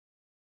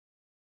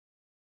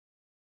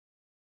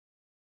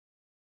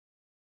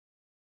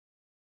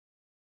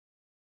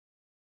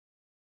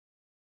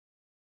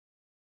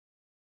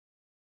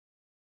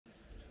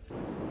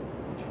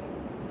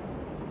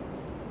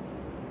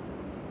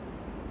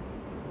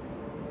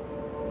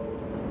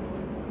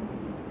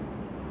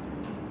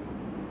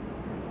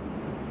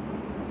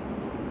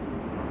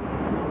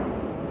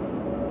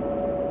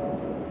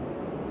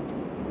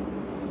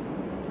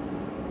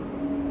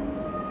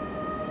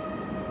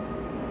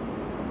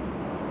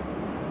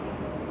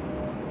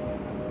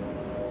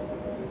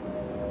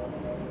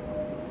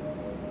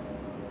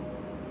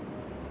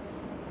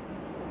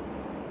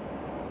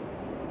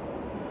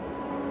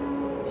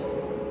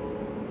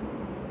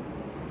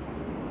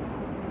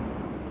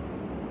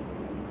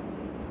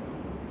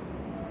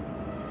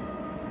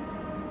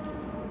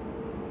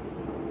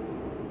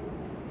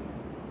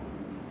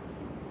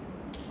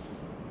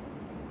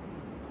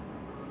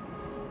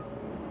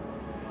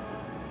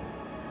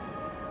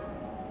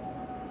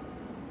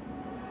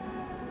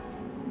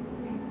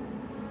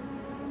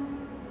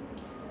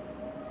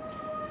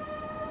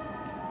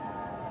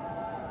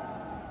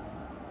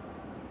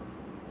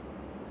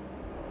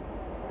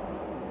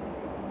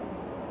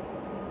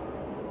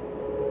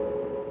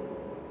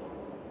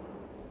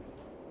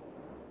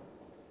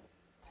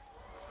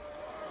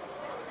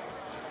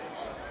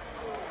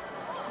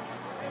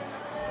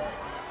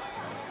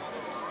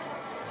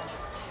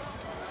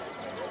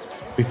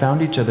We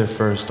found each other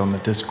first on the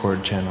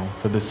Discord channel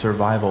for the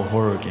survival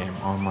horror game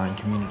online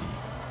community.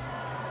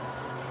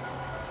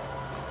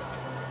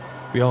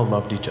 We all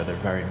loved each other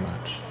very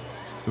much.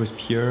 It was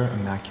pure,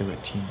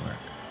 immaculate teamwork,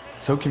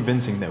 so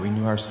convincing that we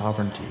knew our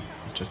sovereignty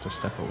was just a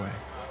step away.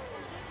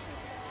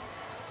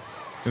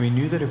 And we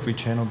knew that if we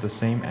channeled the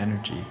same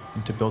energy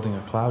into building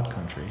a cloud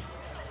country,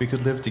 we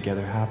could live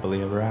together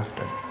happily ever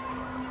after.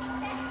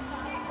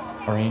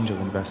 Our angel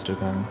investor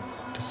then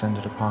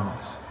descended upon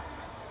us,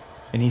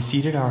 and he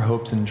seeded our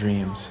hopes and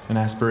dreams and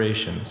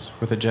aspirations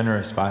with a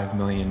generous $5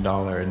 million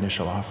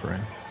initial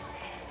offering.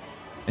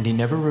 And he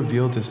never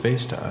revealed his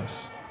face to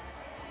us,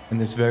 and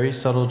this very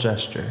subtle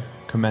gesture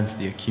commenced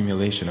the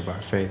accumulation of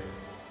our faith.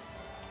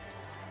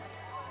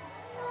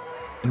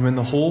 And when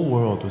the whole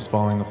world was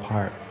falling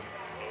apart,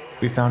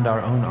 we found our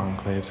own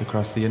enclaves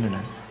across the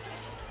internet,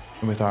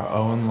 and with our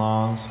own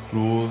laws,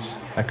 rules,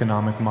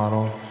 economic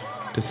model,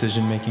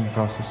 decision-making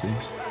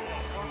processes,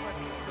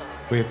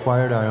 we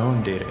acquired our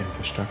own data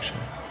infrastructure.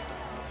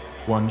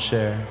 One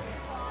share,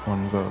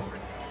 one vote.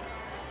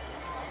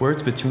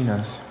 Words between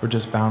us were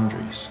just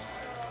boundaries,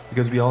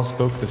 because we all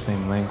spoke the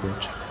same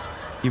language,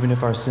 even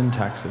if our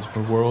syntaxes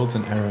were worlds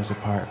and eras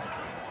apart.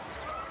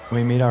 And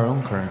we made our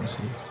own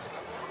currency.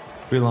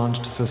 We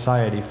launched a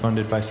society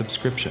funded by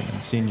subscription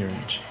and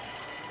seniorage.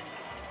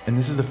 And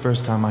this is the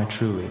first time I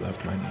truly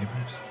loved my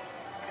neighbors.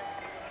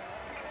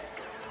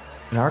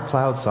 And our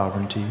cloud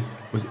sovereignty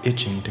was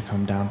itching to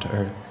come down to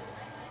earth.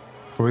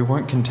 For we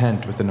weren't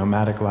content with the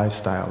nomadic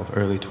lifestyle of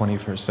early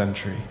 21st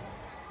century.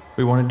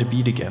 We wanted to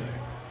be together,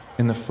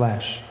 in the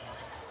flesh.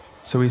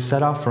 So we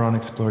set off for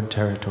unexplored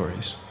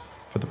territories,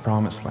 for the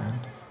promised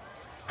land,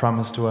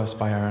 promised to us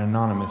by our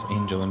anonymous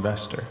angel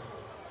investor.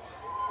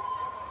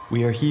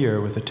 We are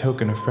here with a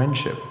token of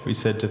friendship, we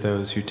said to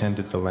those who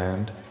tended the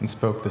land and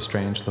spoke the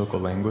strange local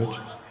language.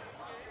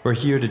 We're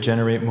here to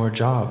generate more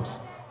jobs.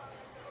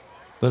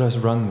 Let us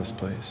run this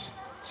place,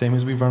 same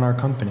as we run our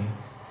company.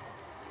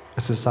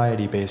 A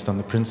society based on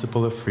the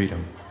principle of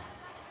freedom.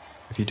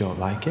 If you don't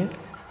like it,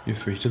 you're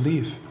free to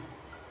leave.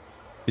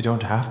 You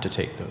don't have to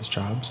take those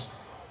jobs.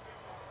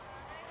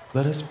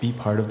 Let us be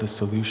part of the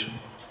solution.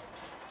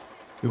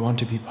 We want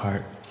to be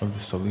part of the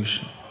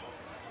solution.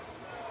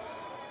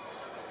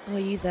 Are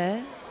you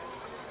there?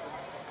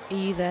 Are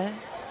you there?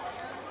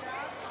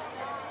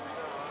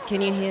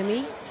 Can you hear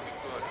me?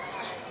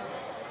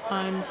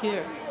 I'm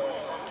here.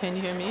 Can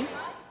you hear me?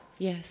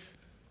 Yes.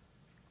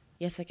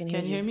 Yes, I can hear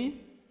you. Can you hear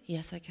me?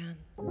 Yes, I can.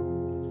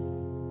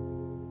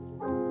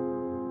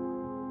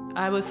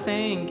 I was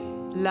saying,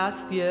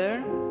 last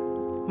year,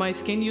 my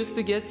skin used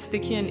to get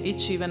sticky and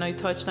itchy when I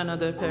touched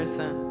another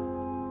person,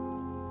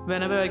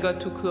 whenever I got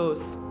too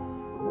close.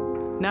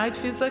 Now it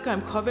feels like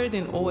I'm covered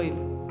in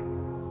oil.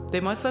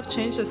 They must have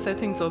changed the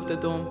settings of the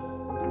dome.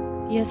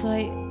 Yes,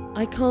 I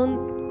can't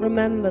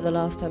remember the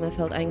last time I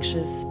felt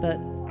anxious, but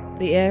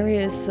the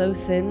area is so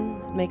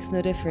thin, it makes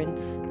no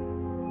difference.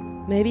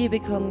 Maybe you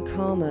become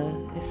calmer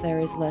if there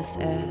is less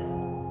air.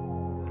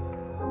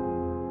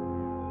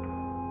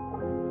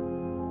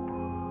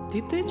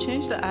 Did they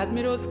change the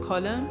Admiror's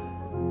column?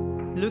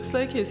 Looks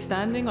like he's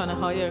standing on a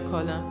higher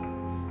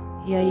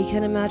column. Yeah, you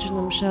can imagine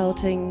them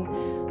shouting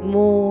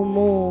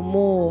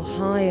more,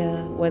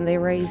 higher when they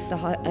raise the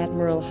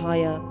Admiral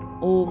high up,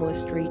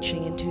 almost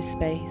reaching into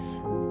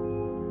space.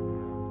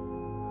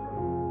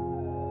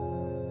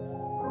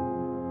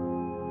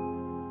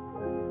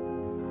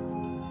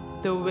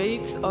 The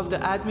weight of the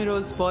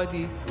Admiral's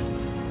body,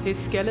 his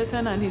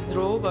skeleton and his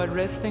robe are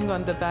resting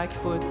on the back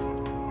foot.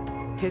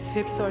 His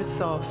hips are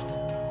soft,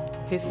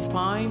 his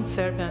spine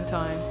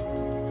serpentine,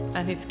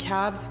 and his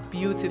calves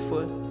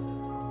beautiful.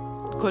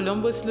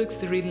 Columbus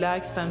looks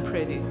relaxed and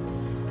pretty.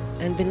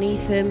 And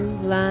beneath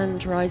him,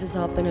 land rises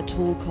up in a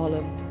tall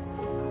column,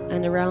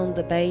 and around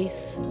the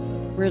base,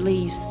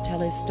 reliefs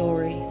tell his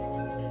story.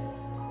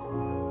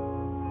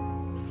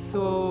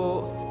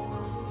 So,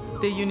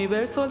 the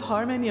universal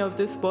harmony of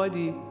this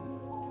body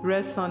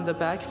rests on the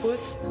back foot.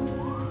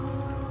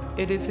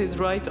 It is his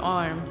right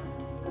arm,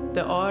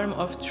 the arm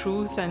of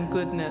truth and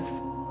goodness.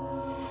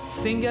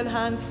 Single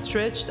hand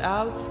stretched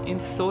out in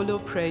solo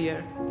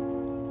prayer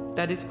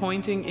that is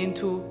pointing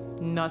into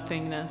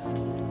nothingness.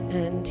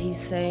 And he's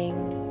saying,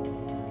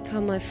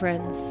 "Come, my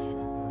friends,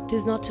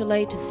 'tis not too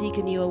late to seek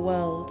a newer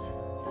world.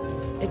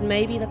 It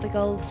may be that the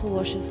gulfs will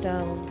wash us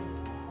down.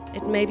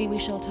 It may be we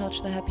shall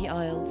touch the happy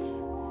isles.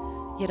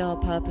 Yet our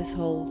purpose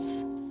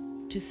holds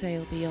to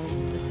sail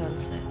beyond the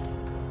sunset."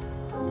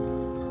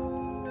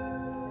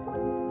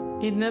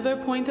 It never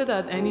pointed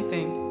at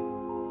anything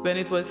when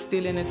it was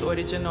still in its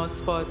original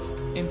spot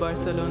in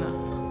Barcelona.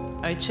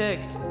 I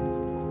checked.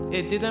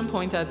 It didn't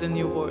point at the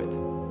new world.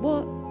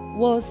 What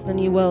was the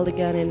new world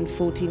again in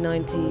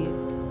 1492?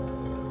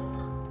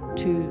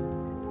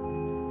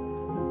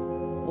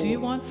 Do you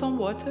want some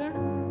water?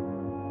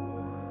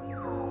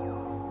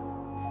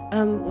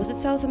 Was it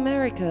South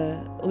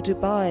America, or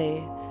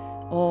Dubai,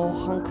 or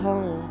Hong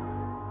Kong?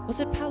 Was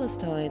it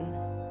Palestine?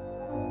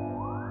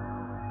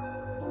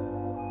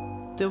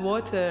 The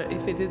water,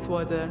 if it is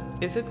water.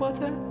 Is it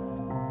water?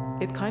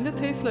 It kind of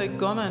tastes like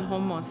gum and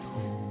hummus.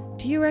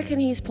 Do you reckon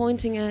he's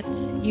pointing at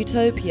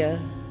utopia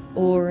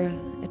or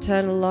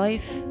eternal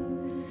life,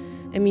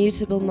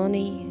 immutable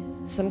money,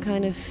 some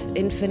kind of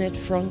infinite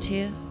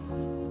frontier?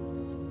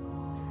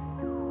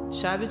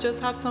 Shall we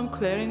just have some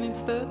Clarin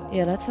instead?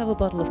 Yeah, let's have a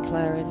bottle of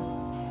Clarin.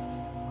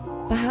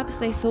 Perhaps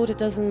they thought it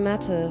doesn't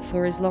matter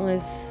for as long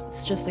as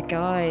it's just a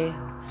guy,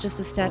 it's just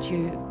a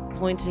statue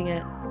pointing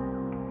at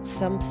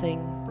something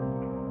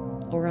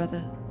or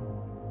other.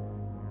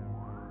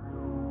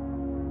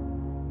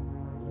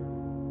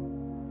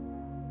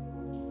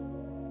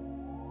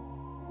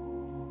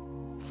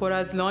 For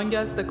as long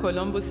as the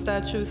Columbus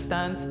statue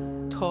stands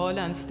tall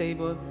and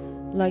stable.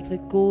 Like the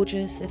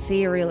gorgeous,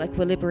 ethereal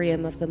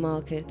equilibrium of the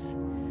market,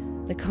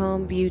 the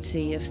calm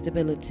beauty of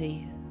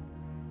stability.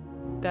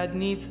 That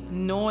needs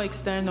no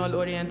external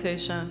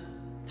orientation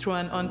through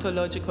an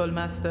ontological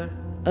master.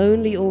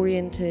 Only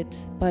oriented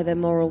by their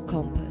moral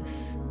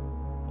compass.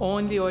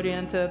 Only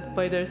oriented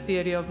by their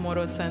theory of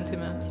moral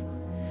sentiments.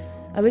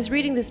 I was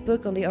reading this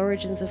book on the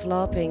origins of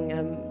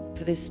LARPing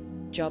for this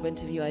job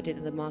interview I did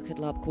in the Market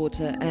LARP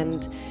Quarter,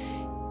 and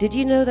did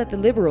you know that the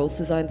liberals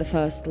designed the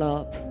first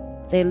LARP?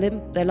 They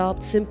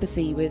LARPed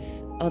sympathy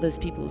with others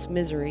people's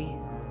misery.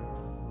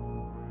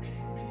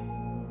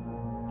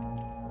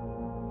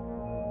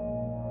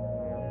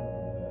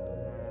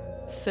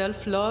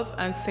 Self-love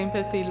and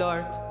sympathy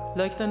LARP,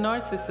 like the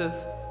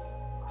narcissist,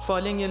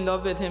 falling in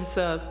love with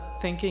himself,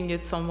 thinking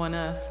it's someone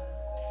else.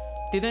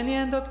 Didn't he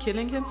end up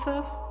killing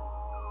himself?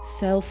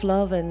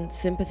 Self-love and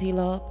sympathy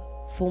LARP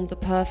formed the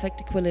perfect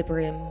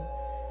equilibrium,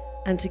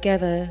 and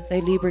together they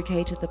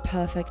lubricated the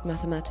perfect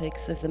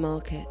mathematics of the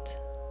market.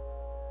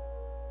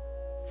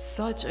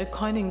 Such a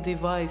cunning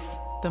device,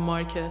 the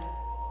market.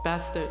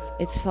 Bastards.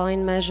 Its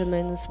fine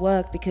measurements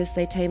work because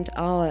they tamed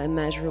our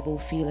immeasurable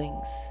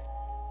feelings.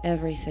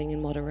 Everything in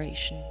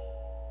moderation.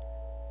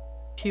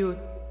 Cute.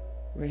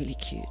 Really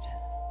cute.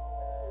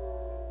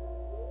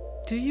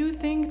 Do you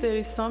think there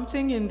is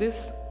something in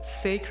this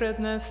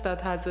sacredness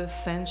that has a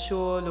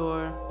sensual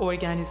or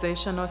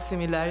organizational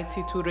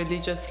similarity to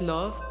religious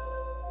love?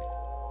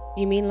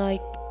 You mean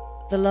like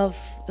the love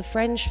the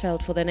French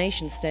felt for their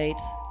nation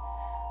state?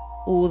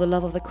 Or the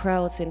love of the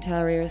crowds in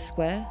Tahrir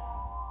Square?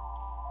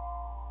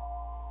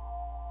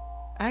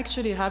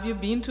 Actually, have you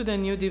been to the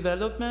new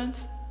development?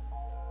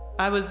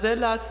 I was there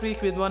last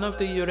week with one of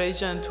the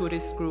Eurasian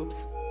tourist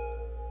groups.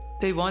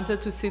 They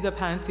wanted to see the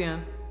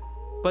Pantheon,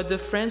 but the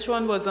French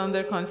one was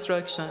under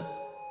construction.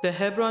 The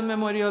Hebron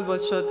Memorial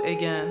was shut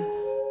again,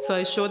 so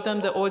I showed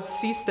them the old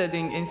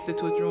Seasteading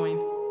Institute ruin.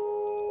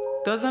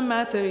 Doesn't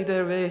matter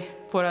either way,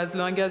 for as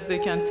long as they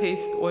can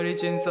taste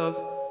origins of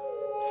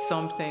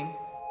something.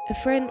 A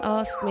friend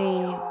asked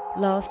me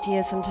last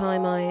year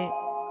sometime, I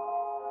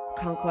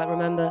can't quite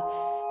remember.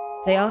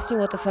 They asked me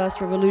what the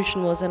first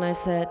revolution was, and I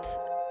said,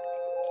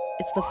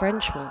 it's the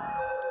French one.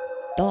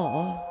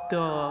 Duh.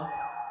 Duh.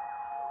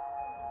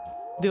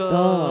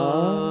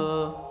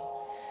 Duh.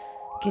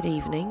 Good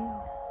evening.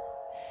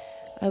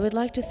 I would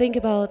like to think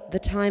about the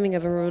timing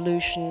of a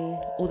revolution,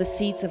 or the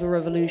seeds of a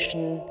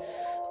revolution,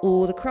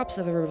 or the crops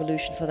of a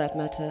revolution for that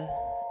matter.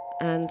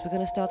 And we're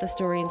going to start the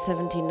story in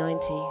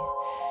 1790,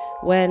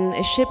 when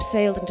a ship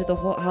sailed into the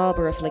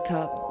harbour of Le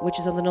Cap, which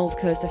is on the north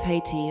coast of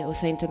Haiti, or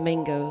Saint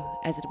Domingo,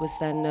 as it was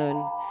then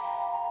known.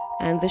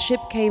 And the ship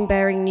came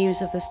bearing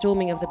news of the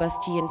storming of the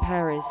Bastille in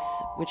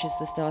Paris, which is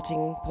the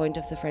starting point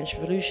of the French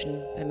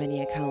Revolution, by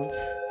many accounts.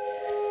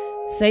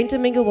 Saint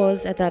Domingo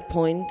was, at that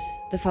point,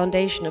 the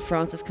foundation of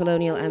France's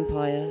colonial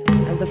empire,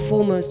 and the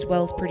foremost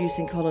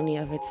wealth-producing colony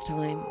of its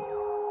time.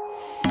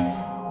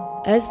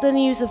 As the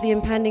news of the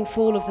impending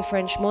fall of the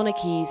French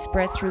monarchy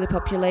spread through the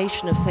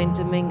population of Saint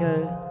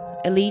Domingo,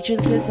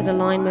 allegiances and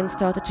alignments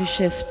started to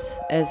shift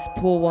as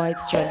poor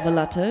whites joined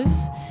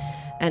mulattoes,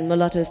 and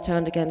mulattoes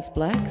turned against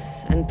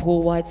blacks, and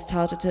poor whites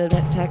started to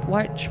attack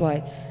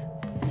whites.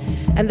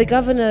 And the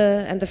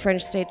governor and the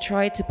French state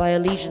tried to buy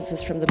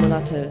allegiances from the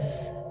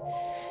mulattoes.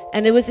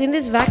 And it was in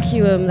this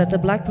vacuum that the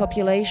black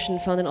population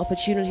found an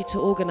opportunity to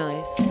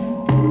organize.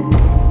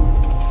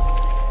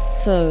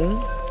 So,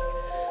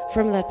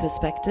 from that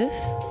perspective,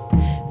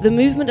 the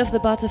movement of the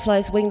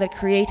butterfly's wing that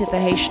created the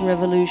Haitian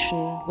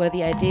Revolution were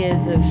the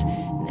ideas of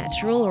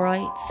natural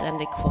rights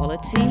and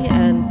equality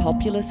and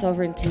popular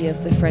sovereignty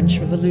of the French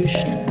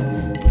Revolution,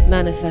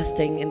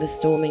 manifesting in the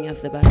storming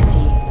of the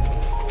Bastille.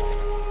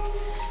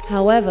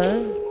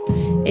 However,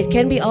 it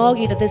can be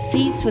argued that the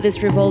seeds for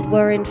this revolt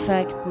were in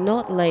fact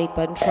not laid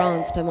by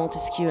France by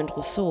Montesquieu and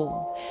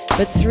Rousseau,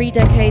 but 3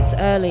 decades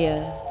earlier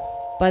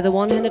by the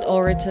one-handed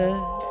orator,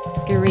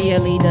 guerrilla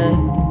leader,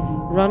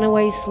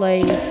 runaway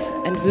slave,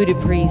 and voodoo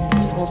priest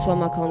François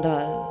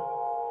Macandal.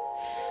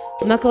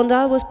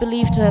 Macandal was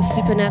believed to have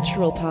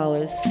supernatural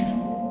powers.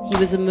 He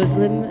was a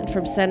Muslim and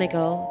from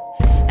Senegal,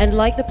 and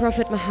like the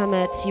Prophet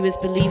Muhammad, he was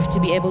believed to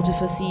be able to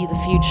foresee the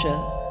future.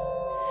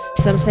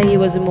 Some say he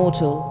was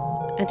immortal,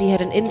 and he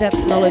had an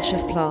in-depth knowledge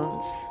of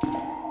plants.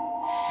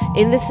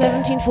 In the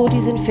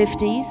 1740s and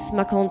 50s,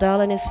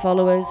 Macandal and his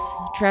followers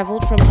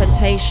traveled from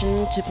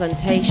plantation to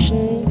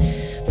plantation,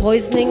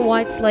 poisoning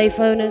white slave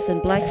owners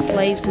and black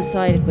slaves who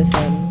sided with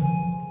them.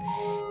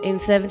 In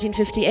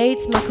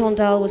 1758,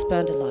 Macondal was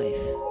burned alive,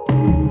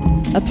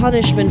 a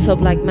punishment for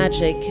black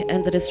magic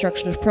and the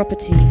destruction of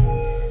property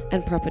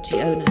and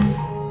property owners.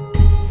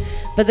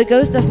 But the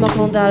ghost of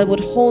Macondal would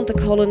haunt the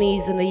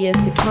colonies in the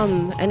years to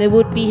come, and it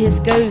would be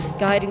his ghost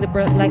guiding the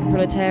black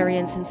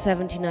proletarians in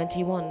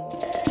 1791.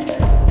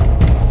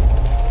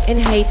 In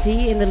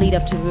Haiti, in the lead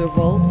up to the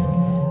revolt,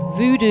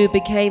 voodoo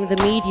became the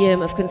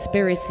medium of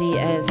conspiracy,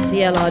 as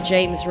C.L.R.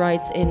 James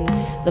writes in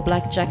The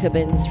Black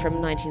Jacobins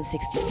from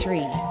 1963.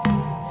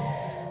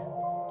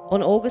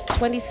 On August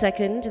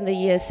 22nd, in the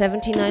year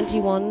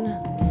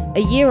 1791, a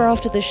year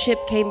after the ship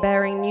came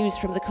bearing news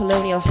from the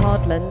colonial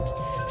heartland,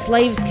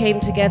 slaves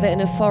came together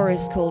in a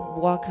forest called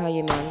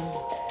Bois-Caïman.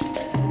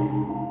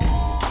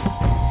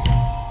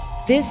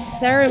 This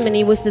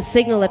ceremony was the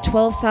signal that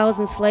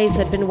 12,000 slaves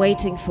had been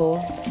waiting for.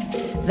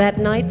 That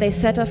night they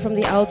set off from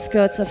the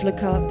outskirts of Le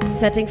Cap,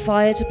 setting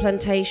fire to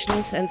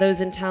plantations, and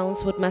those in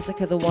towns would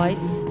massacre the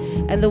whites,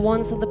 and the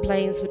ones on the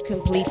plains would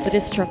complete the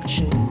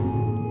destruction.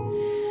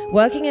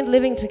 Working and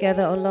living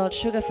together on large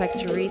sugar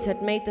factories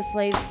had made the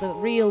slaves the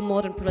real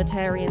modern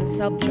proletarian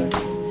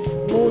subjects,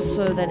 more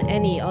so than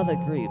any other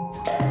group.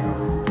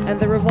 And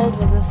the revolt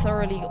was a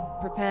thoroughly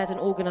prepared and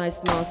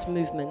organized mass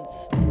movement.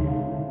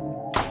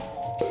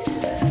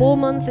 4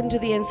 months into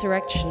the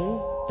insurrection,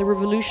 the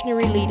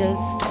revolutionary leaders,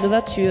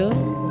 Louverture,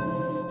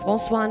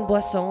 François and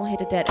Boisson,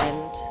 hit a dead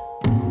end.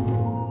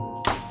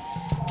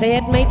 They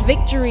had made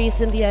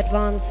victories in the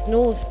advanced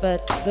north,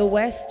 but the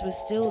west was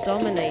still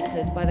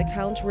dominated by the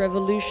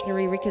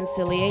counter-revolutionary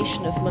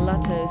reconciliation of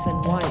mulattoes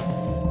and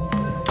whites.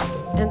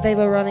 And they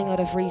were running out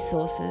of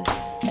resources,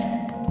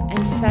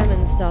 and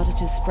famine started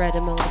to spread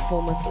among the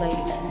former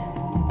slaves.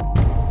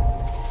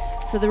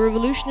 So the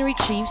revolutionary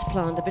chiefs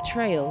planned a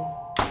betrayal.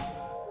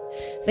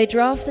 They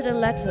drafted a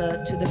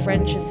letter to the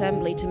French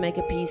Assembly to make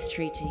a peace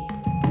treaty.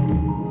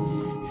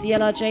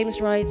 C.L.R. James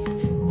writes,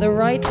 the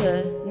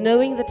writer,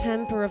 knowing the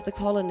temper of the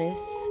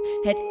colonists,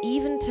 had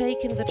even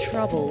taken the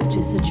trouble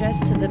to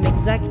suggest to them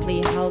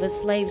exactly how the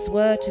slaves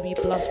were to be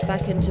bluffed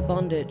back into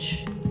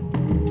bondage.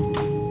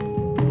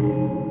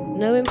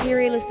 No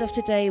imperialist of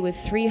today with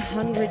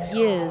 300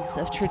 years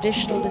of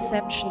traditional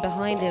deception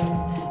behind him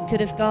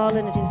could have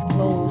garlanded his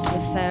claws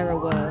with fairer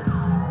words.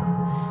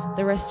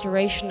 The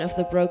restoration of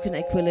the broken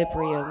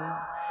equilibrium.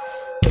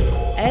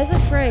 As a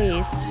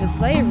phrase for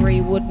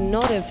slavery would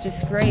not have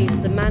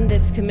disgraced the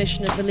Mandates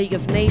Commission of the League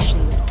of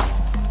Nations.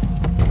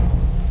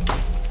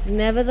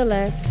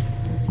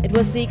 Nevertheless, it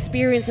was the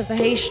experience of the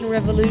Haitian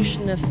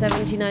Revolution of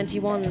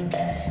 1791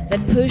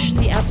 that pushed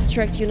the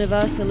abstract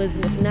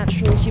universalism of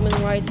natural human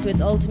rights to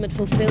its ultimate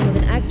fulfillment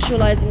in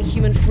actualizing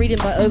human freedom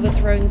by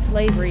overthrowing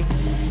slavery.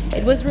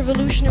 It was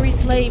revolutionary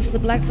slaves, the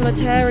black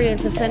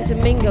proletarians of Santo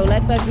Domingo,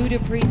 led by voodoo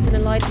priests and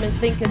Enlightenment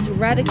thinkers who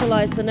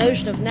radicalized the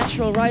notion of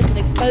natural rights and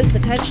exposed the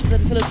tensions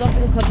and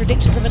philosophical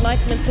contradictions of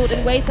Enlightenment thought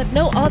in ways that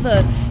no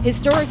other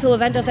historical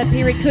event of that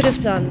period could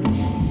have done.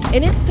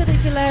 In its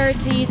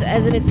particularities,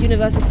 as in its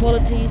universal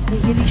qualities, the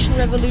Haitian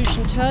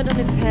Revolution turned on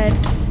its head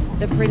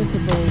the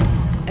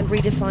principles and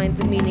redefined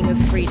the meaning of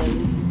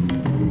freedom.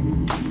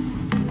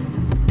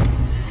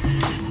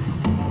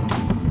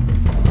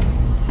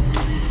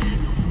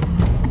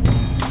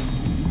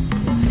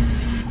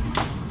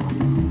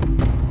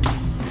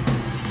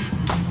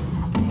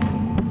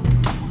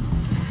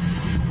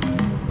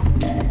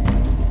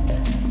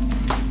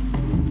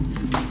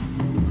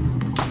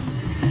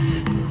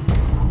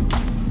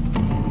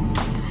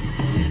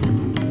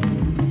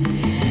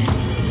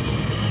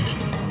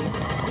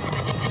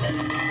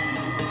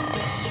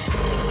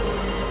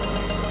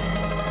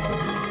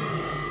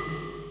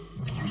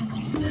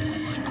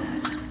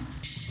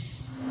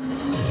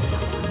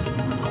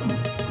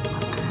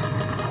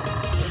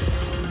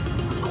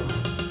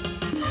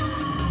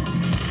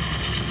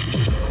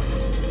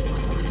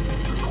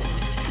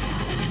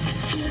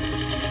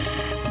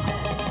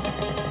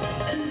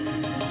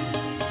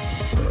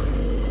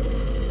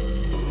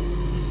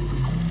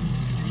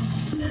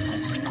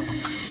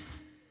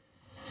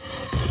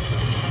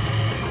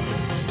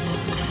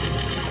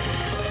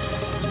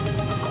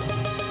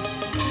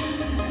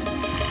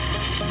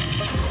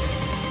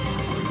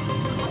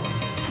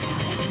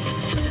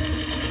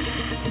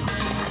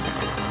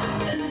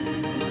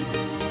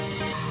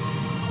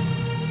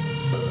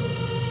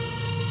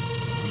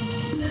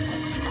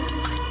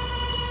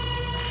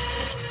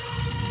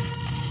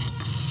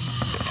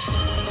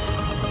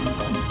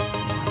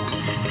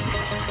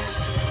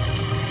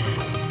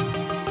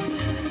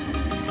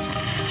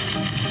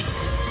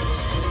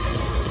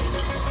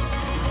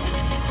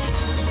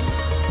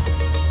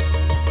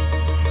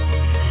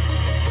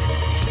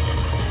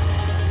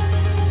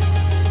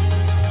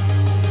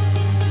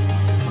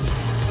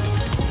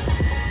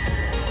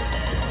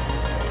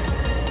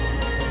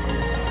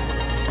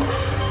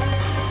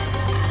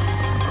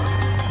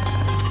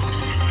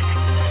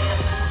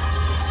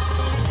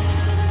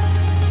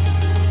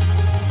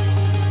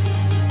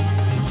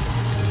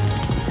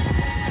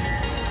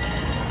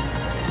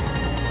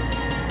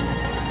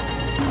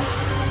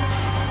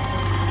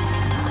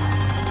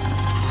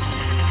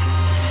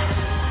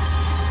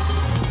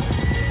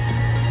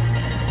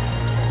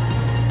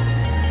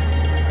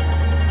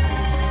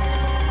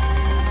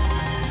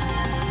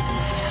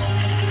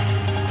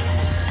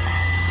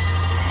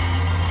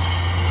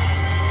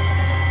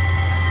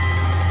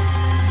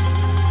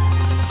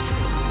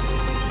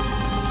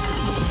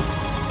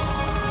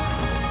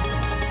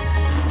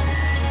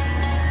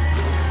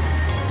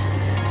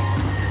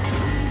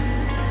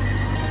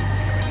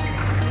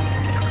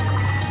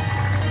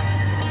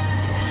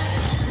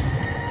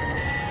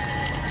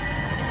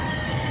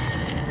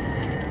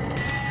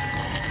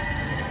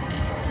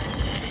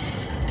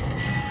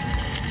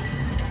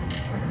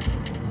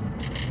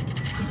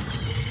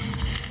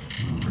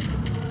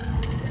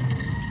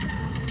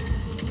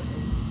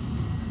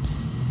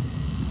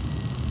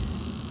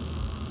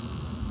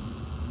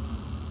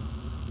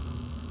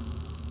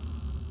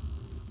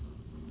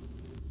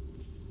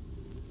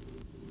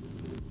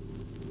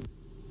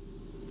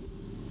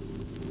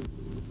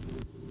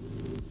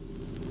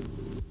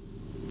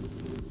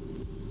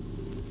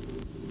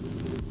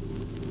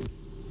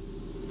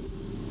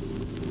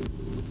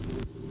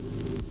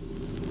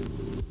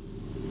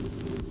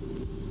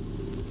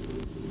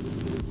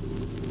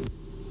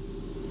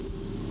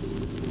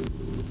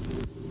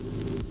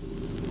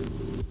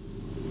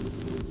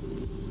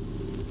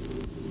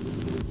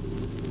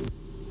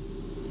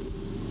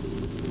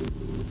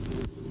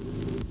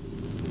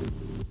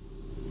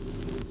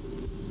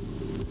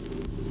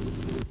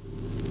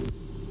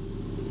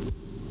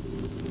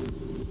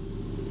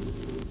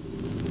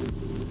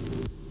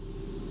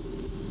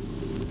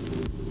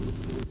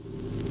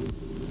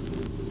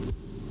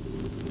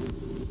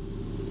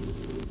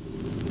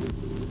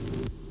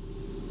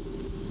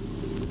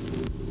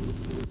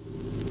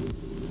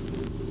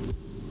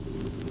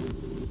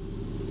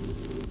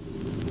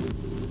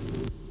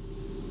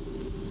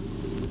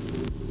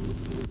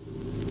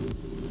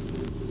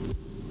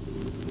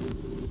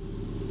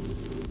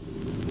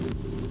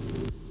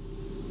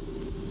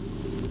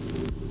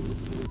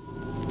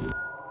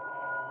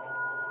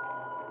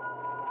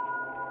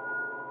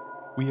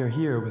 "We are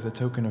here with a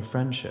token of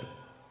friendship,"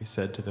 we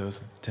said to those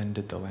that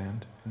tended the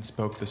land and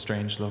spoke the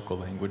strange local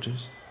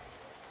languages.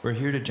 "We're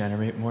here to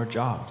generate more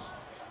jobs."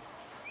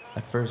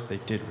 At first they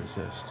did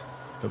resist,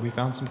 but we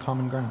found some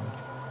common ground,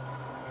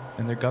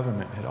 and their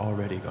government had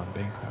already gone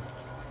bankrupt.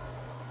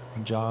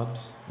 And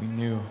jobs, we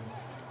knew,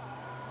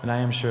 and I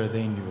am sure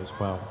they knew as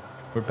well,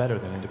 were better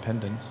than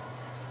independence.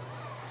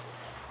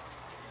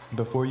 And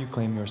before you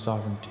claim your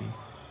sovereignty,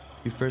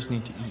 you first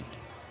need to eat.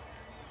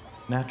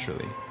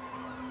 Naturally.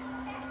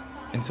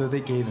 And so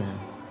they gave in,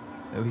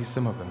 at least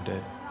some of them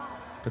did,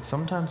 but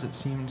sometimes it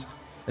seemed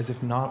as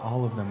if not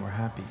all of them were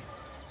happy.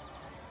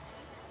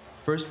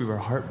 First we were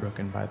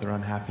heartbroken by their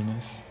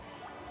unhappiness,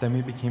 then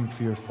we became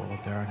fearful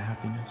of their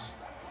unhappiness,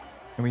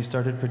 and we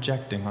started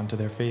projecting onto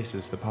their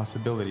faces the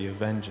possibility of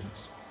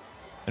vengeance.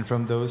 And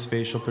from those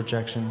facial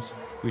projections,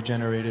 we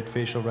generated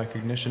facial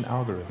recognition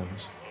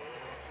algorithms.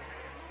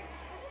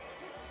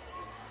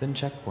 Then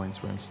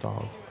checkpoints were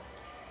installed.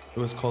 It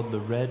was called the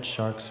Red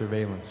Shark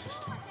Surveillance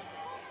System.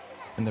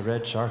 And the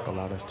Red Shark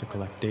allowed us to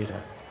collect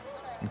data,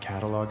 and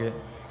catalog it,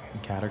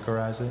 and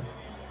categorize it.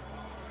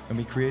 And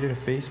we created a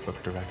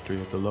Facebook directory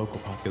of the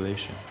local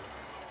population.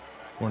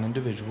 One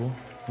individual,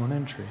 one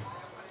entry.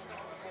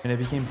 And it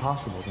became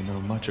possible to know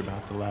much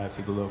about the lives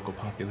of the local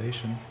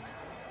population,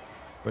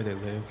 where they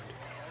lived,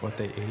 what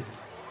they ate,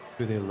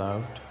 who they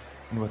loved,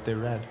 and what they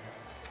read.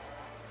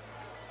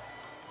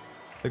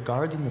 The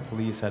guards and the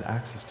police had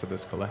access to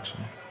this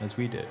collection, as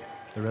we did,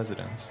 the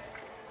residents.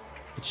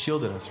 It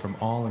shielded us from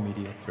all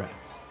immediate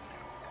threats.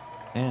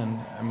 And,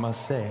 I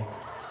must say,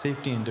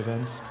 safety and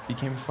defense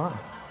became fun.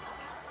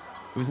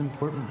 It was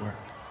important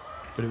work,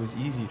 but it was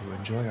easy to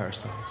enjoy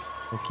ourselves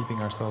while keeping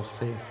ourselves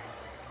safe.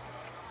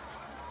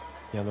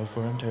 Yellow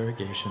for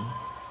interrogation,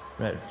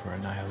 red for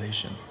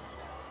annihilation.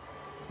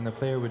 And the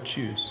player would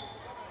choose.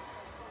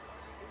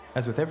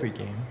 As with every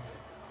game,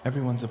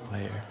 everyone's a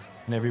player,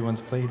 and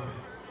everyone's played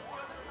with.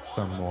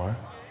 Some more,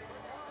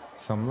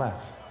 some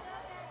less.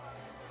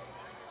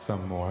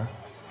 Some more,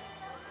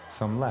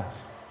 some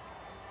less.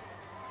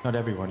 Not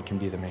everyone can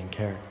be the main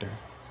character.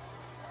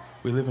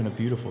 We live in a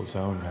beautiful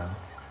zone now.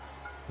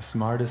 The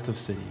smartest of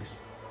cities,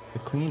 the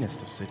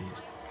cleanest of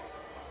cities,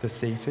 the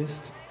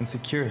safest and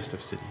securest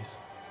of cities.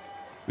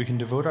 We can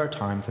devote our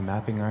time to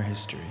mapping our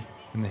history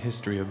and the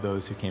history of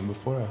those who came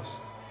before us.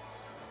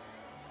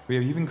 We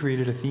have even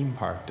created a theme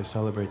park to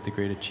celebrate the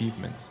great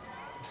achievements,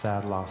 the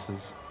sad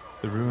losses,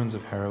 the ruins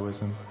of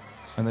heroism,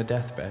 and the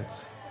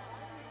deathbeds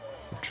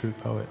of true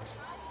poets.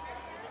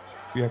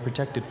 We are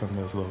protected from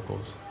those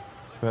locals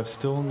who have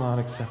still not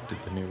accepted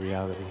the new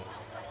reality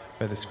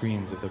by the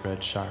screens of the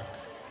Red Shark.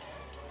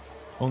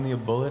 Only a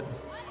bullet,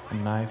 a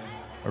knife,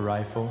 a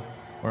rifle,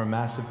 or a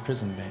massive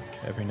prison bank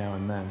every now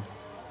and then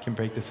can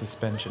break the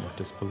suspension of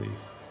disbelief.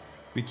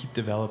 We keep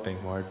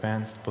developing more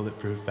advanced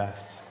bulletproof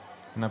vests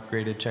and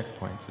upgraded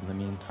checkpoints in the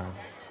meantime.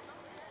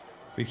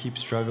 We keep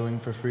struggling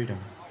for freedom.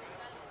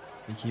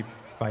 We keep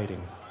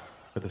fighting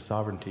for the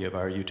sovereignty of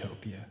our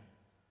utopia.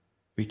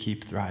 We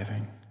keep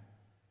thriving.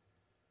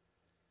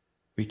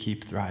 We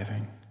keep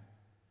thriving.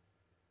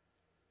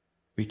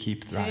 We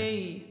keep thriving.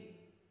 Hey,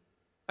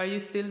 are you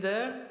still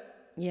there?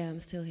 Yeah, I'm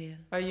still here.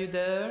 Are you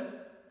there?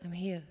 I'm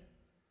here.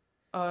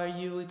 Are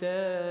you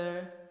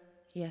there?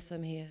 Yes,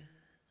 I'm here.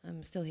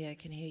 I'm still here. I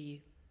can hear you.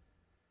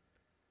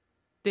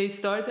 They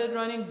started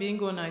running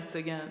bingo nights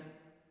again,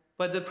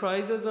 but the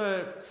prizes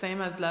are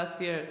same as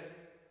last year.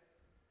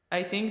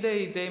 I think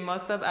they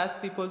must have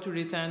asked people to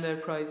return their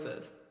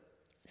prizes.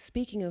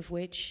 Speaking of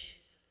which,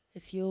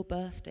 it's your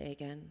birthday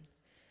again.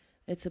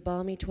 It's a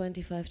balmy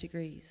 25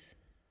 degrees.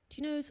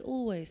 Do you know it's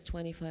always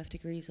 25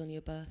 degrees on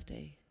your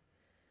birthday?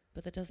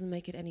 But that doesn't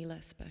make it any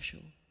less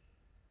special.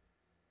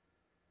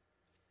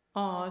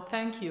 Aw,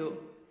 thank you.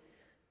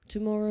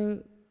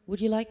 Tomorrow, would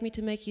you like me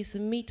to make you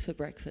some meat for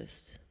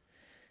breakfast?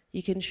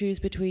 You can choose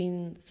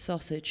between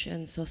sausage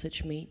and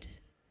sausage meat.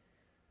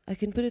 I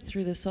can put it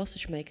through the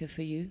sausage maker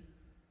for you,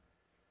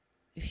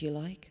 if you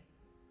like.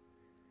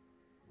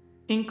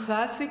 In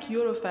classic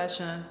Euro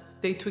fashion,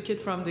 they took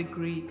it from the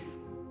Greeks.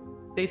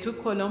 They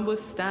took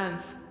Columbus'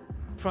 stance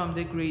from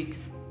the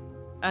Greeks.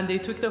 And they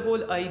took the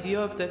whole idea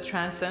of the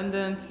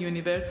transcendent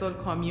universal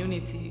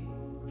community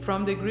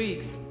from the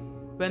Greeks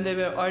when they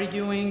were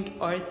arguing,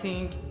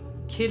 arting,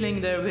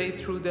 killing their way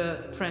through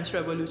the French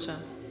Revolution.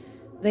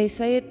 They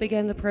say it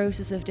began the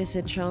process of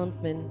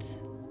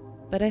disenchantment,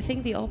 but I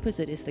think the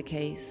opposite is the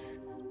case.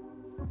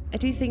 I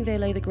do think they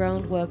lay the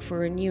groundwork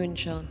for a new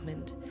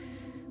enchantment.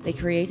 They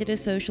created a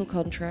social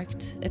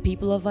contract, a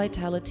people of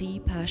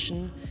vitality,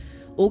 passion,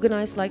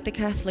 organized like the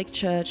Catholic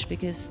Church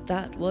because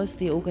that was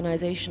the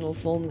organizational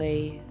form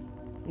they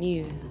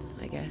knew,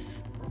 I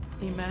guess.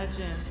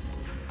 Imagine,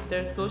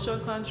 their social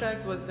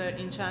contract was their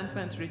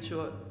enchantment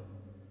ritual,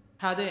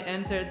 how they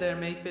entered their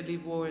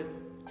make-believe world.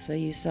 So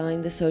you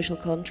sign the social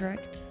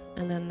contract,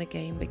 and then the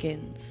game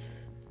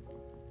begins.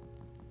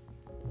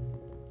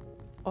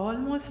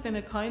 Almost in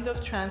a kind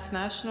of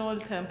transnational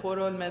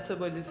temporal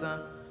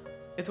metabolism.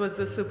 It was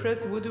the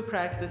suppressed voodoo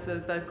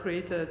practices that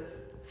created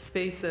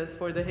spaces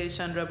for the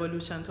Haitian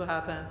Revolution to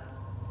happen.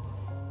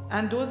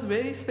 And those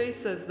very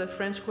spaces the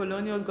French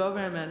colonial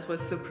government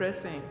was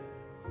suppressing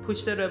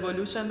pushed a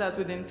revolution that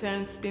would in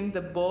turn spin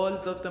the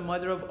balls of the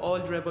mother of all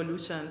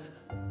revolutions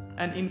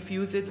and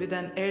infuse it with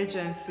an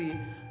urgency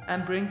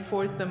and bring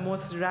forth the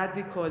most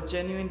radical,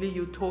 genuinely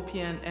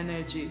utopian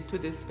energy to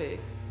this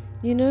space.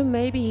 You know,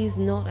 maybe he's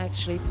not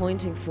actually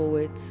pointing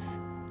forwards.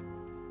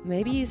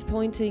 Maybe he's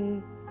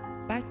pointing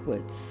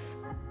backwards.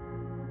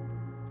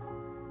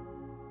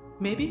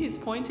 Maybe he's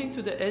pointing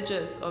to the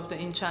edges of the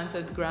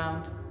enchanted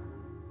ground.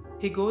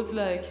 He goes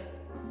like,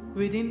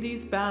 within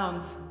these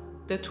bounds,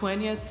 the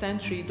 20th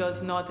century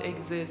does not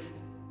exist.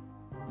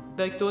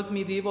 Like those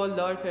medieval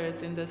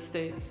LARPers in the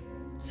States.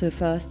 So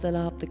first they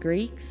LARPed the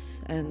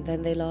Greeks, and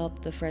then they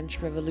LARPed the French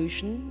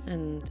Revolution,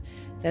 and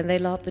then they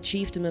LARPed the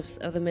chiefdom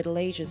of the Middle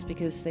Ages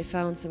because they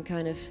found some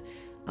kind of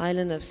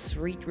island of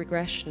sweet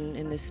regression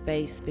in this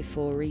space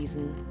before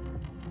reason.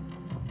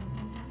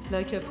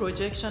 Like a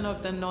projection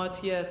of the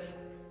not yet,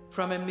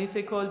 from a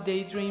mythical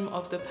daydream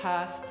of the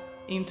past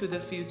into the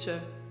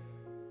future.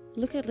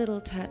 Look at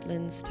little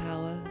Tatlin's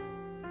tower.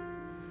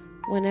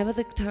 Whenever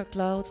the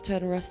clouds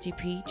turn rusty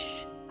peach,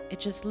 it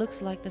just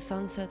looks like the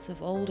sunsets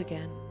of old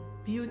again.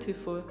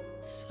 Beautiful.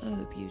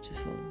 So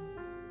beautiful.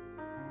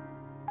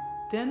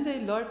 Then they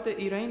LARPed the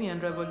Iranian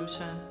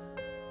Revolution.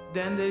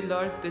 Then they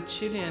LARPed the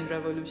Chilean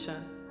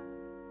Revolution.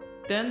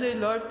 Then they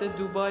LARPed the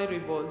Dubai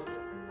Revolt.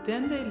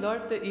 Then they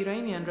LARPed the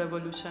Iranian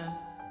Revolution.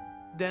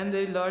 Then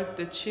they LARPed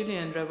the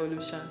Chilean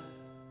Revolution.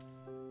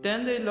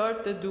 Then they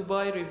LARPed the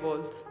Dubai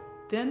Revolt.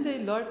 Then they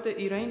LARPed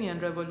the Iranian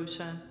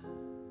Revolution.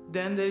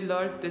 Then they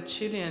LARPed the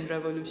Chilean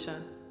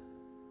Revolution.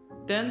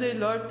 Then they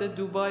LARPed the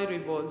Dubai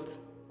Revolt.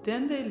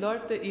 Then they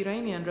LARPed the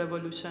Iranian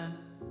Revolution.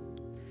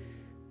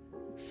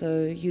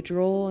 So you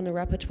draw on a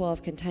repertoire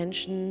of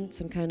contention,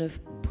 some kind of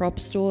prop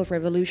store of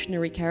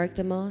revolutionary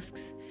character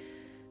masks.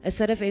 A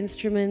set of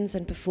instruments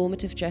and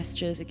performative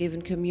gestures a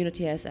given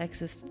community has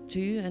access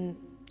to, and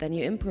then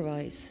you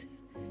improvise,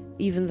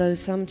 even though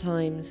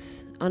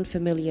sometimes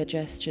unfamiliar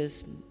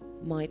gestures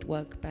might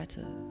work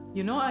better.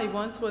 You know, I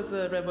once was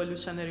a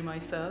revolutionary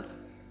myself.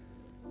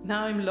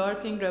 Now I'm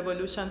LARPing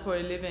revolution for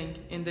a living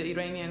in the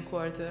Iranian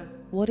quarter.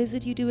 What is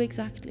it you do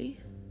exactly?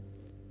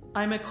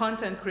 I'm a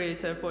content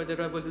creator for the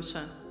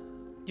revolution.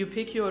 You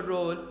pick your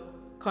role: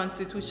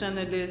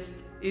 constitutionalist,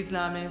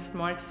 Islamist,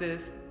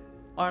 Marxist,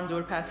 armed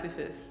or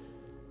pacifist.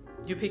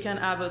 You pick an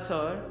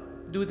avatar,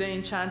 do the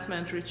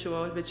enchantment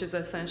ritual, which is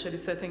essentially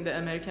setting the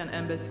American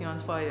embassy on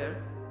fire.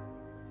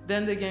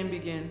 Then the game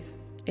begins.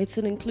 It's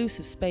an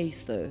inclusive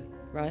space though,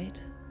 right?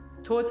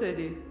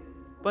 Totally.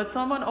 But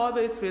someone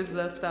always feels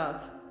left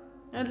out.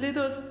 A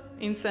little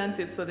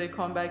incentive so they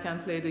come back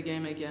and play the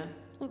game again.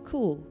 Oh,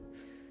 cool.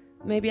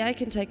 Maybe I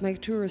can take my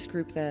tourist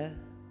group there.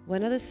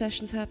 When are the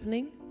sessions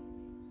happening?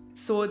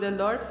 So the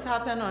LARPs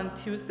happen on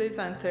Tuesdays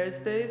and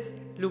Thursdays,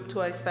 loop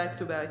twice back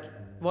to back,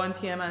 1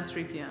 p.m. and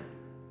 3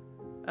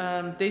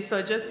 p.m. They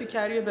suggest you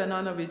carry a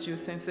banana with you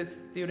since it's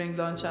during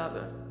lunch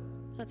hour.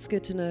 That's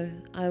good to know.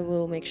 I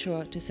will make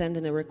sure to send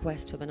in a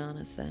request for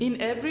bananas then.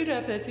 In every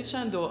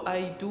repetition though,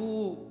 I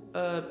do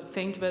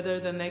think whether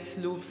the next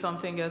loop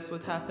something else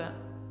would happen.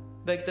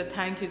 Like the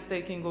tank is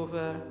taking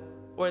over,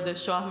 or the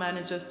Shah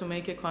manages to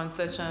make a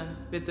concession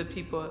with the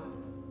people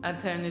and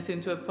turn it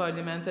into a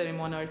parliamentary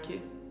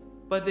monarchy.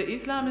 But the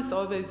Islamists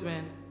always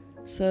win.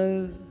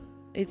 So,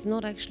 it's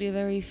not actually a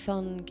very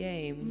fun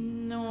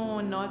game? No,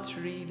 not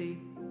really.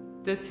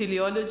 The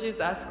teleology is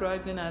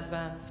ascribed in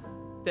advance.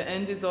 The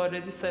end is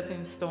already set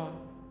in stone.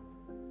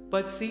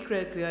 But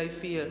secretly, I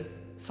feel,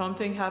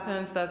 something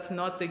happens that's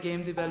not the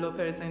game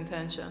developer's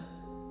intention.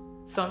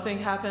 Something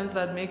happens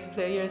that makes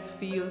players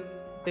feel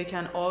they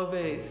can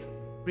always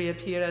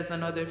reappear as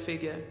another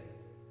figure,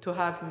 to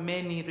have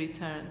many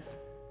returns.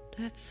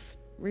 That's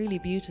really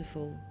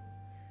beautiful.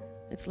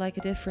 It's like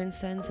a different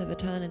sense of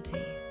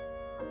eternity.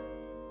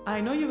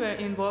 I know you were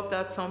involved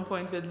at some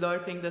point with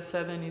LARPing the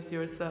 70s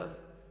yourself.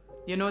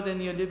 You know, the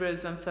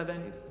neoliberalism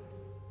 70s.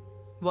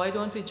 Why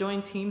don't we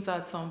join teams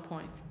at some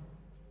point?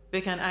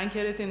 We can anchor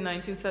it in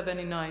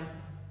 1979,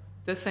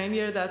 the same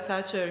year that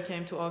Thatcher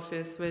came to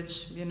office,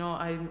 which, you know,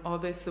 I'm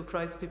always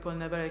surprised people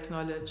never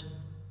acknowledge,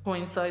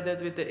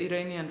 coincided with the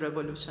Iranian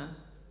Revolution.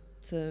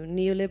 So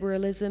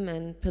neoliberalism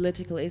and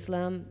political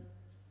Islam,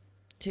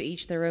 to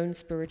each their own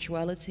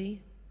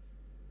spirituality.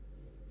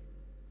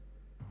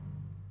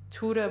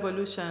 Two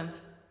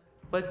revolutions,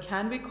 but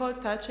can we call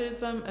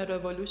Thatcherism a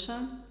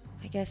revolution?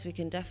 I guess we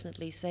can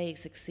definitely say it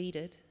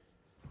succeeded.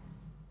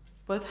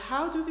 But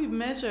how do we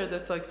measure the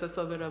success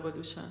of a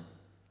revolution?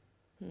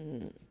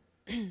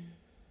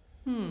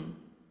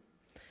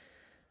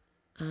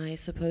 I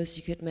suppose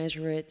you could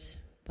measure it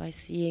by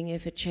seeing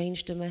if it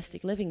changed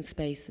domestic living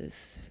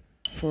spaces,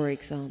 for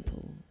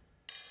example.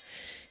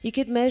 You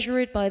could measure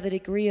it by the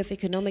degree of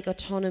economic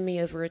autonomy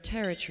over a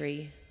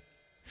territory,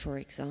 for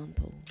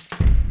example.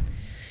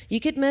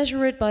 You could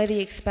measure it by the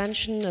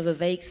expansion of a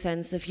vague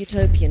sense of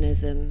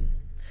utopianism,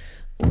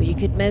 or you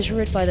could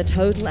measure it by the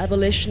total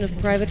abolition of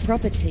private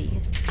property.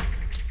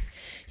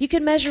 You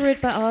could measure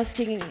it by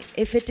asking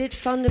if it did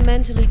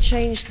fundamentally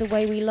change the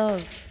way we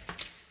love,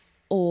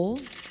 or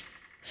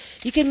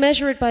You can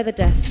measure it by the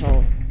death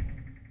toll.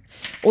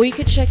 Or you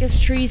could check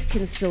if trees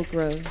can still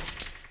grow.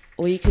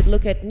 Or you could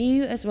look at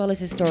new as well as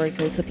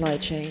historical supply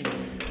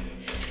chains.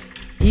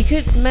 You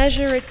could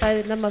measure it by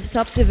the number of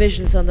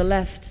subdivisions on the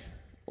left,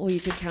 or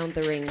you could count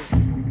the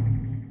rings.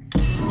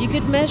 You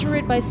could measure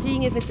it by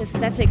seeing if its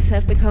aesthetics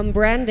have become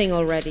branding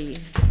already,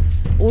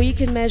 or you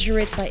can measure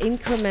it by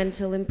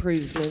incremental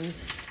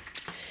improvements.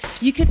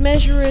 You could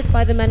measure it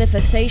by the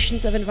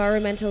manifestations of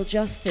environmental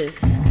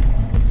justice,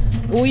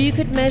 or you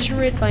could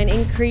measure it by an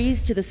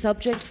increase to the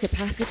subject's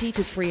capacity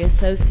to free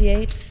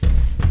associate,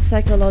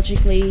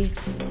 psychologically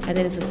and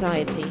in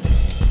society.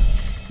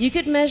 You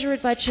could measure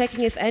it by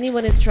checking if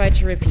anyone has tried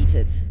to repeat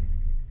it.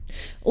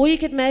 Or you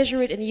could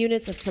measure it in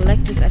units of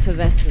collective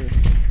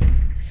effervescence.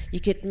 You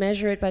could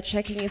measure it by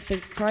checking if the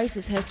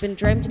crisis has been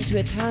dreamt into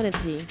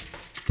eternity.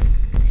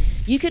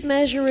 You could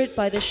measure it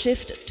by the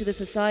shift to the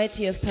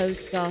society of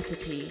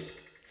post-scarcity.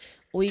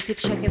 Or you could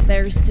check if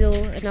there is still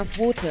enough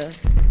water,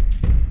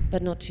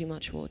 but not too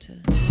much water.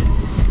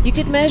 You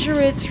could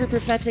measure it through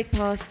prophetic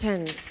past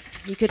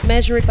tense. You could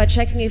measure it by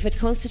checking if it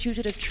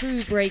constituted a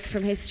true break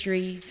from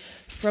history,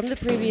 from the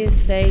previous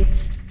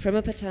state, from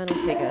a paternal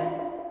figure.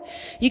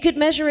 You could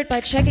measure it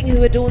by checking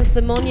who adorns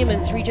the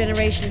monument 3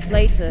 generations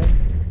later.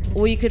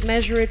 Or you could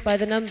measure it by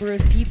the number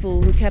of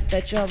people who kept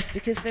their jobs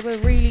because they were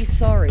really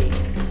sorry.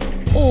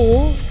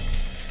 Or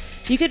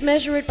you could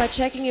measure it by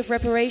checking if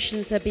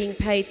reparations are being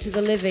paid to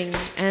the living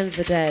and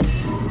the dead.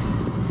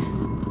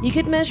 You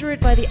could measure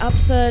it by the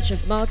upsurge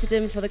of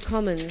martyrdom for the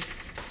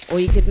commons, or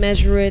you could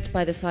measure it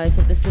by the size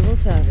of the civil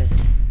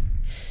service.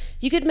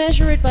 You could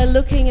measure it by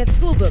looking at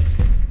school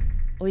books,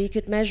 or you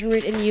could measure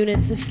it in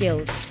units of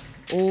guilt.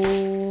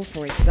 Or,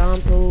 for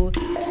example,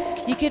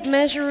 you could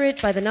measure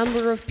it by the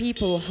number of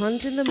people who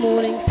hunt in the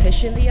morning,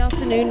 fish in the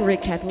afternoon,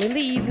 rig cattle in the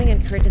evening,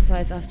 and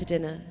criticize after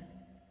dinner.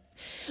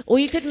 Or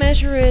you could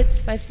measure it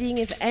by seeing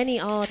if any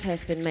art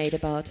has been made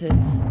about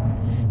it.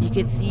 You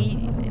could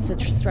see if the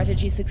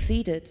strategy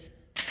succeeded.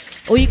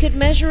 Or you could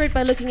measure it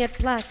by looking at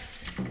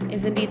plaques,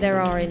 if indeed there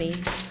are any.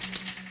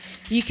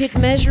 You could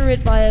measure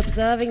it by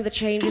observing the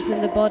changes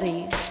in the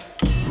body.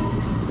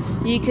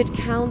 You could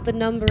count the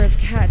number of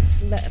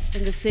cats left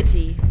in the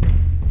city.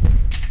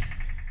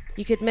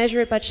 You could measure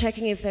it by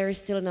checking if there is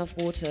still enough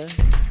water,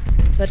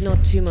 but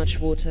not too much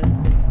water.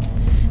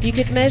 You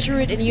could measure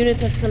it in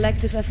units of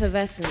collective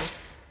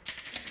effervescence.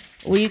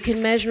 Or you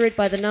can measure it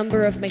by the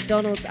number of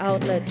McDonald's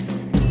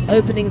outlets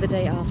opening the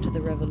day after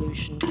the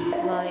revolution.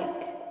 Like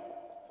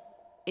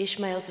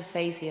Ishmael's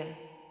aphasia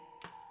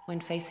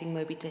when facing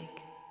Moby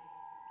Dick.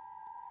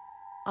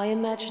 I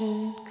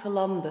imagine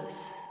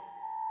Columbus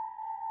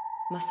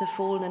must have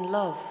fallen in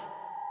love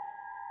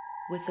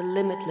with the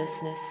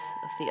limitlessness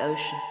of the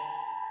ocean.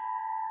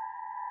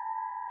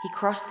 He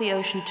crossed the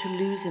ocean to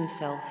lose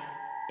himself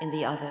in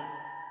the other,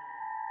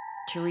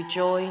 to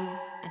rejoin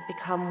and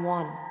become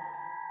one.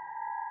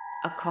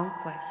 A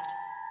conquest,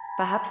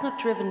 perhaps not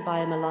driven by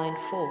a malign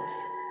force,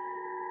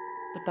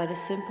 but by the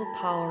simple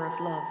power of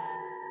love.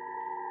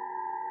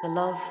 The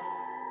love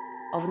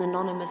of an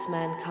anonymous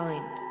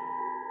mankind.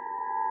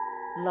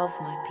 Love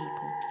my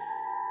people.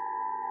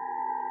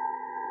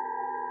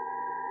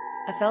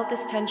 I felt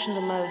this tension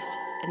the most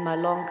in my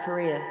long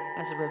career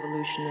as a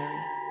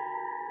revolutionary.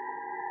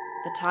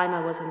 The time I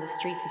was on the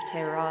streets of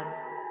Tehran,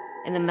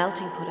 in the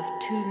melting pot of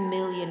 2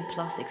 million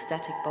plus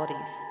ecstatic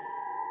bodies.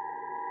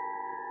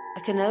 I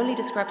can only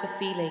describe the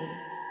feeling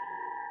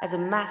as a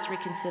mass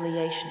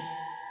reconciliation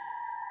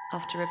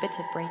after a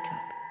bitter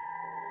breakup.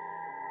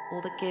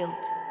 All the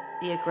guilt,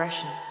 the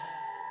aggression,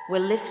 were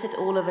lifted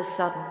all of a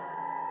sudden,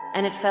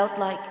 and it felt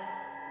like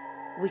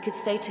we could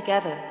stay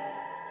together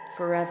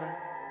forever.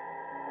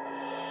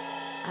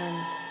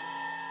 And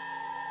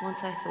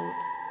once I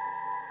thought,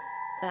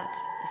 that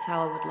is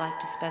how I would like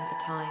to spend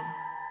the time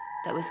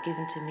that was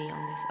given to me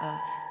on this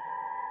earth.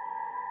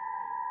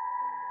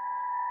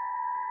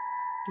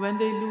 When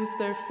they lose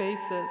their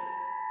faces,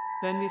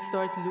 when we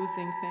start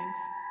losing things,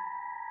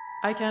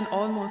 I can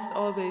almost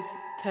always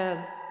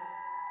tell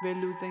we're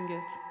losing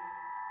it.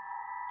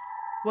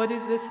 What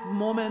is this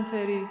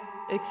momentary,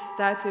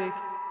 ecstatic,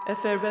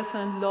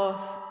 effervescent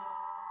loss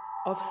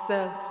of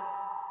self,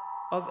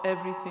 of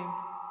everything?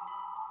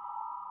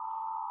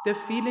 The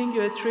feeling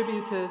you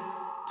attributed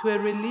to a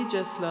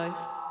religious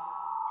life,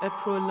 a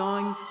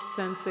prolonged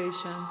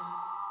sensation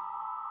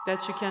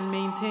that you can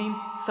maintain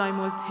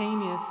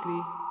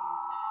simultaneously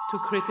to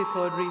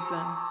critical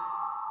reason.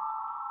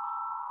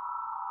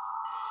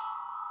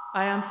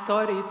 I am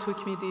sorry it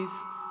took me these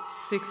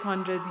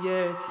 600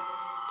 years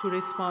to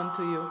respond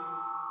to you,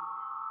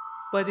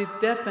 but it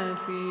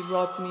definitely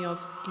robbed me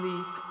of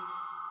sleep.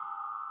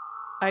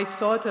 I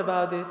thought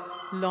about it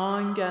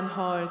long and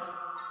hard,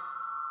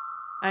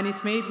 and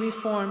it made me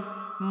form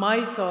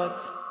my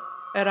thoughts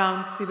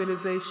around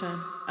civilization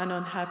and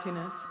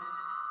unhappiness.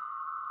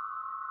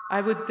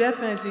 I would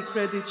definitely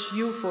credit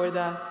you for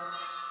that.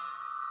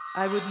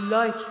 I would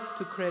like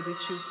to credit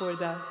you for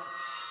that.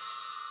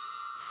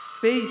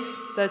 Space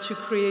that you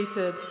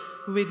created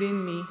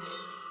within me.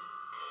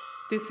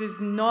 This is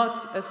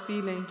not a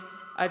feeling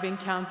I've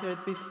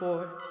encountered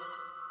before.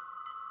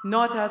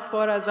 Not as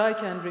far as I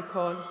can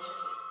recall.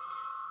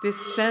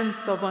 This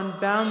sense of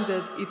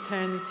unbounded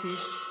eternity.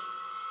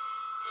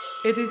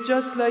 It is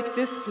just like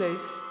this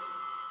place.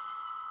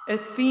 A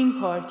theme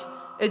park,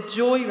 a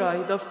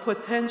joyride of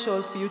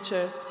potential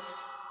futures.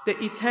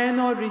 The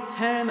eternal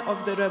return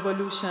of the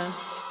revolution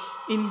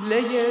in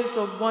layers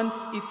of once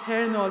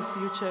eternal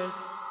futures,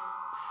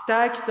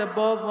 stacked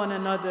above one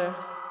another,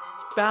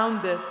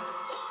 bounded,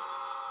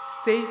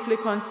 safely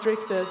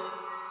constricted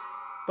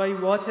by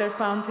water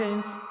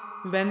fountains,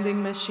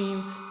 vending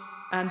machines,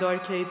 and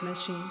arcade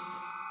machines.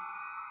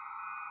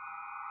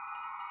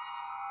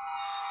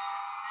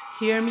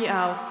 Hear me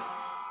out.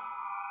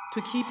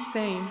 To keep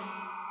sane,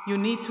 you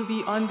need to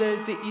be under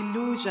the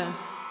illusion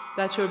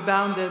that you're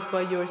bounded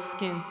by your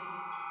skin.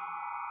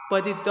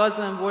 But it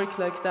doesn't work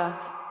like that.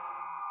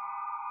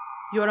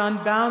 You're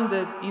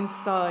unbounded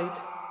inside,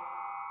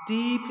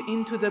 deep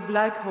into the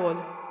black hole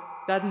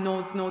that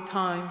knows no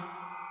time.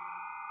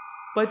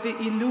 But the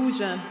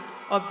illusion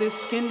of this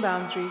skin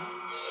boundary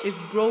is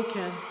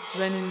broken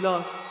when in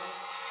love,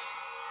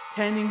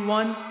 turning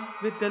one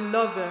with the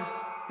lover,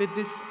 with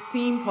this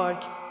theme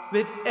park,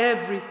 with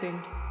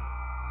everything.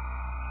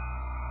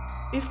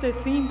 If the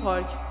theme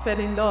park fell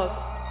in love,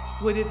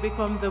 would it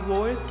become the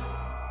world?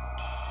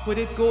 Would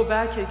it go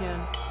back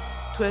again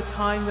to a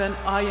time when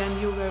I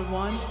and you were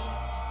one?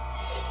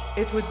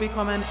 It would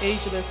become an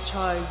ageless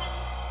child.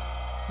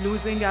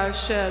 Losing our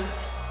shell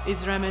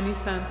is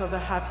reminiscent of a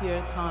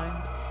happier time.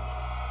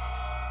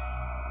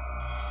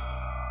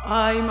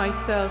 I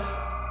myself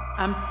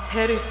am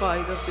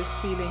terrified of this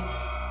feeling,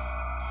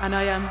 and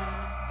I am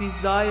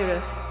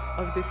desirous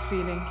of this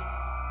feeling.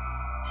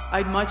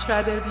 I'd much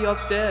rather be up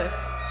there.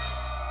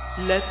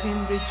 Let him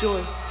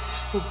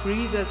rejoice who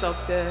breathes up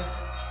there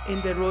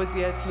in the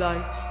roseate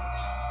light.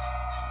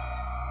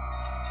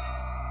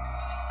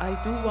 I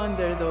do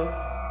wonder though,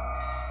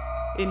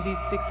 in these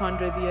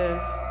 600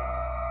 years,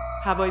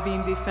 have I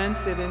been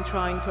defensive in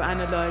trying to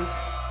analyze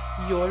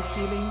your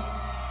feeling?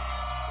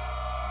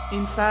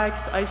 In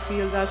fact, I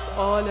feel that's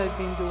all I've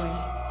been doing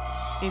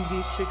in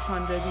these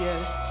 600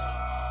 years,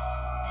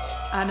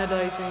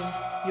 analyzing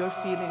your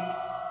feeling.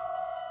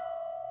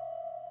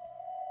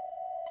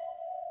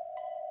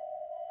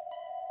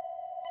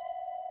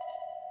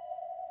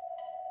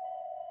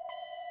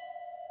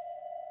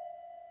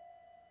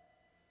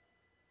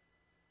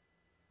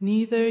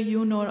 Neither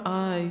you nor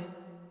I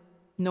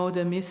know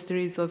the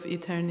mysteries of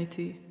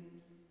eternity.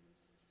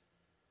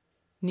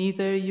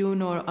 Neither you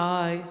nor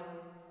I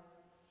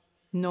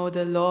know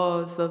the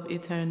laws of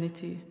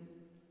eternity.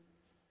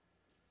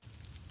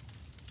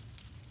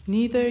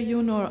 Neither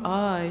you nor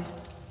I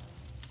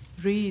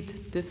read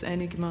this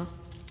enigma.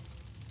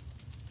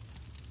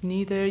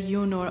 Neither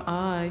you nor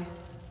I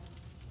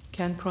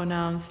can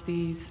pronounce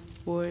these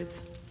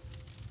words.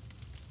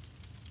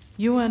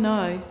 You and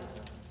I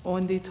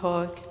only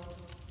talk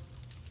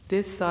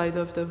this side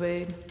of the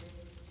veil.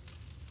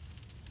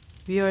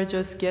 We are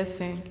just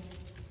guessing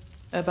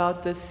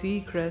about the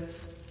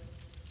secrets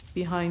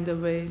behind the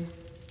veil.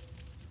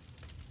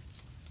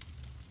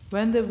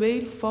 When the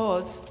veil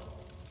falls,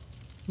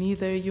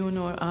 neither you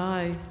nor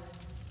I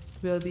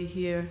will be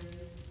here.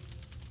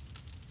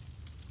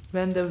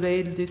 When the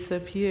veil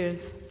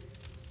disappears,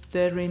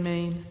 there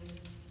remain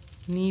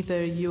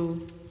neither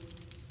you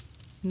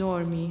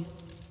nor me.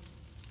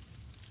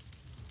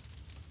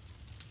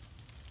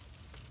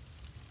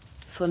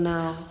 For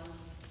now,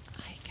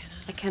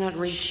 I cannot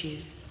reach you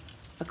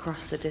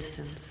across the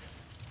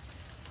distance.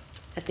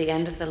 At the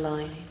end of the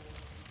line,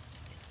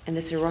 in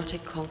this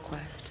erotic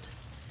conquest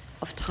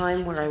of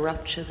time where I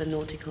rupture the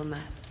nautical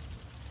map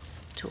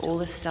to all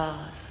the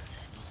stars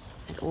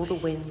and all the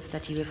winds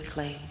that you have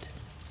claimed.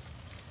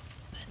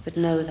 But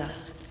know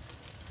that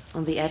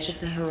on the edge of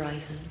the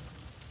horizon,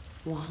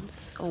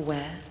 once or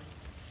where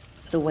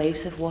the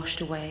waves have washed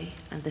away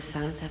and the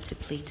sands have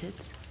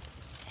depleted,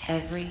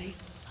 every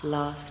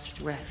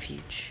last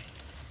refuge,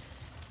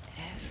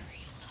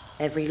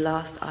 every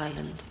last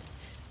island,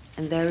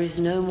 and there is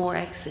no more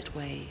exit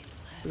way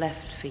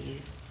left for you.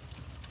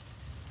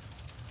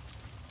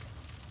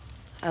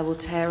 I will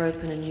tear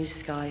open a new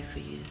sky for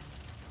you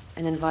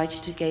and invite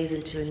you to gaze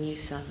into a new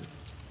sun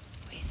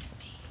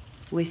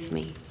with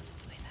me,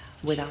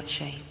 without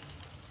shame.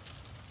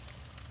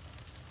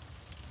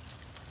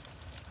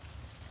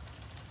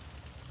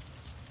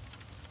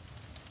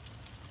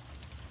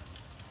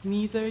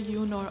 Neither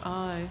you nor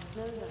I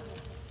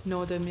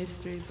know the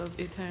mysteries of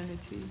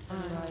eternity.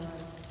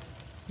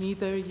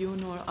 Neither you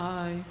nor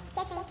I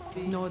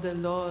know the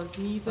laws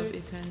neither of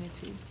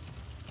eternity.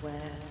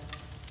 Where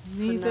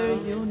Neither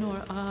you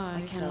nor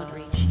I cannot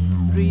reach you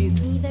read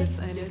this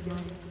enigma.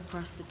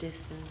 across the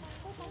distance.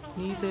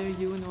 Neither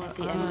you nor At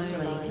the end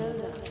of the I line,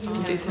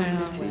 know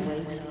eternity.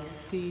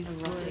 these These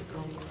erotic words,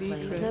 conclave.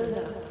 secret.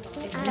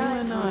 You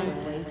and I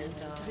Waves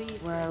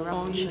where I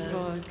only rupture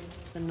talk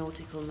the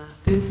nautical map.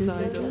 this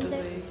side of the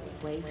way.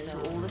 Waves to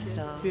all the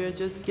stars. We are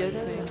just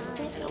guessing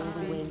and all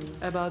the winds.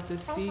 about the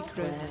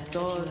secrets, Where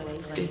doors,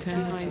 waves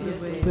behind the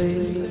waves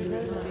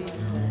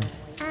way.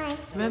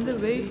 I When the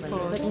wave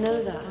falls, But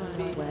know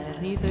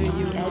that neither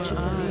you nor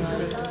I.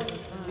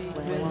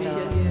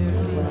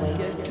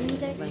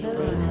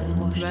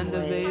 When the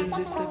veil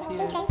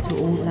disappears, to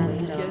all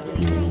secret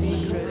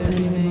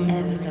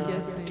remains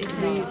guessing. It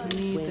reads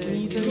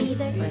neither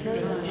secret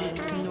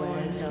nor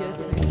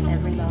guessing.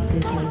 every last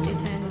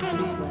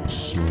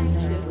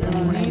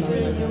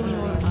Neither you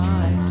nor I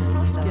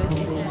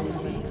guessing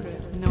secret.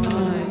 No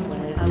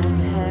I will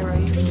tear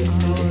open secret.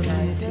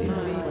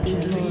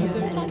 neither Neither you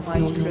may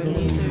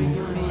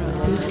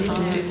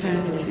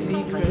eternity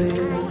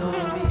secret.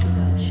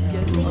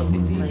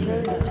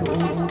 to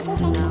all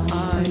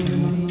I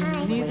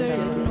neither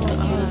you nor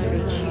I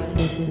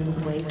distant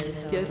waves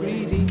yes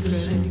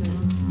secret.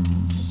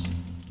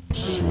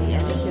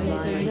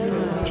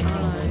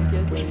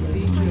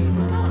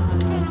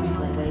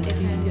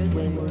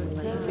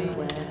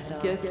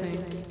 Guessing,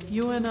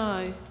 you and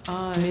I,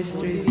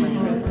 mystery,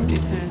 secret,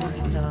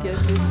 eternity,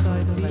 yes, this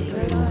side,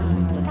 secret,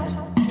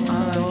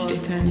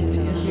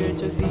 eternity, you're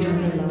just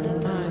guessing,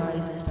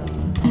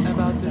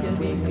 about the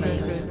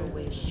secret,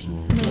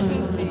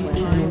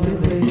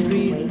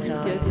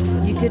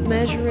 you could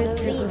measure it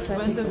through when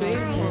prophetic the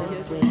waves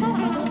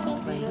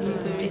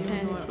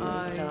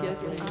milestones.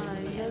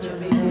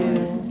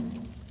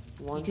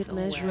 You could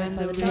measure it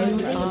by the time of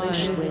the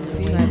mission with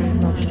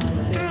present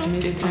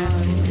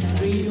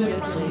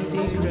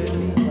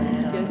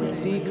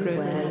You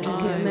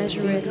could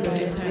measure it by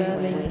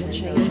observing the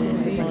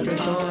changes in the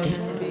body.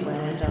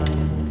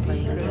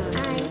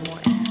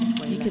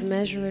 You could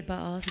measure it by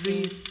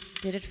asking,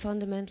 did it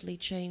fundamentally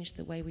change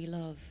the way we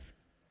love?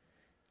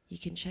 You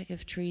can check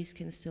if trees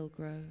can still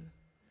grow.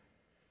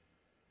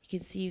 You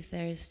can see if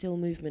there is still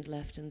movement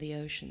left in the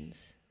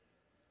oceans.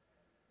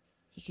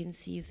 You can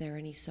see if there are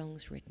any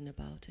songs written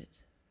about it.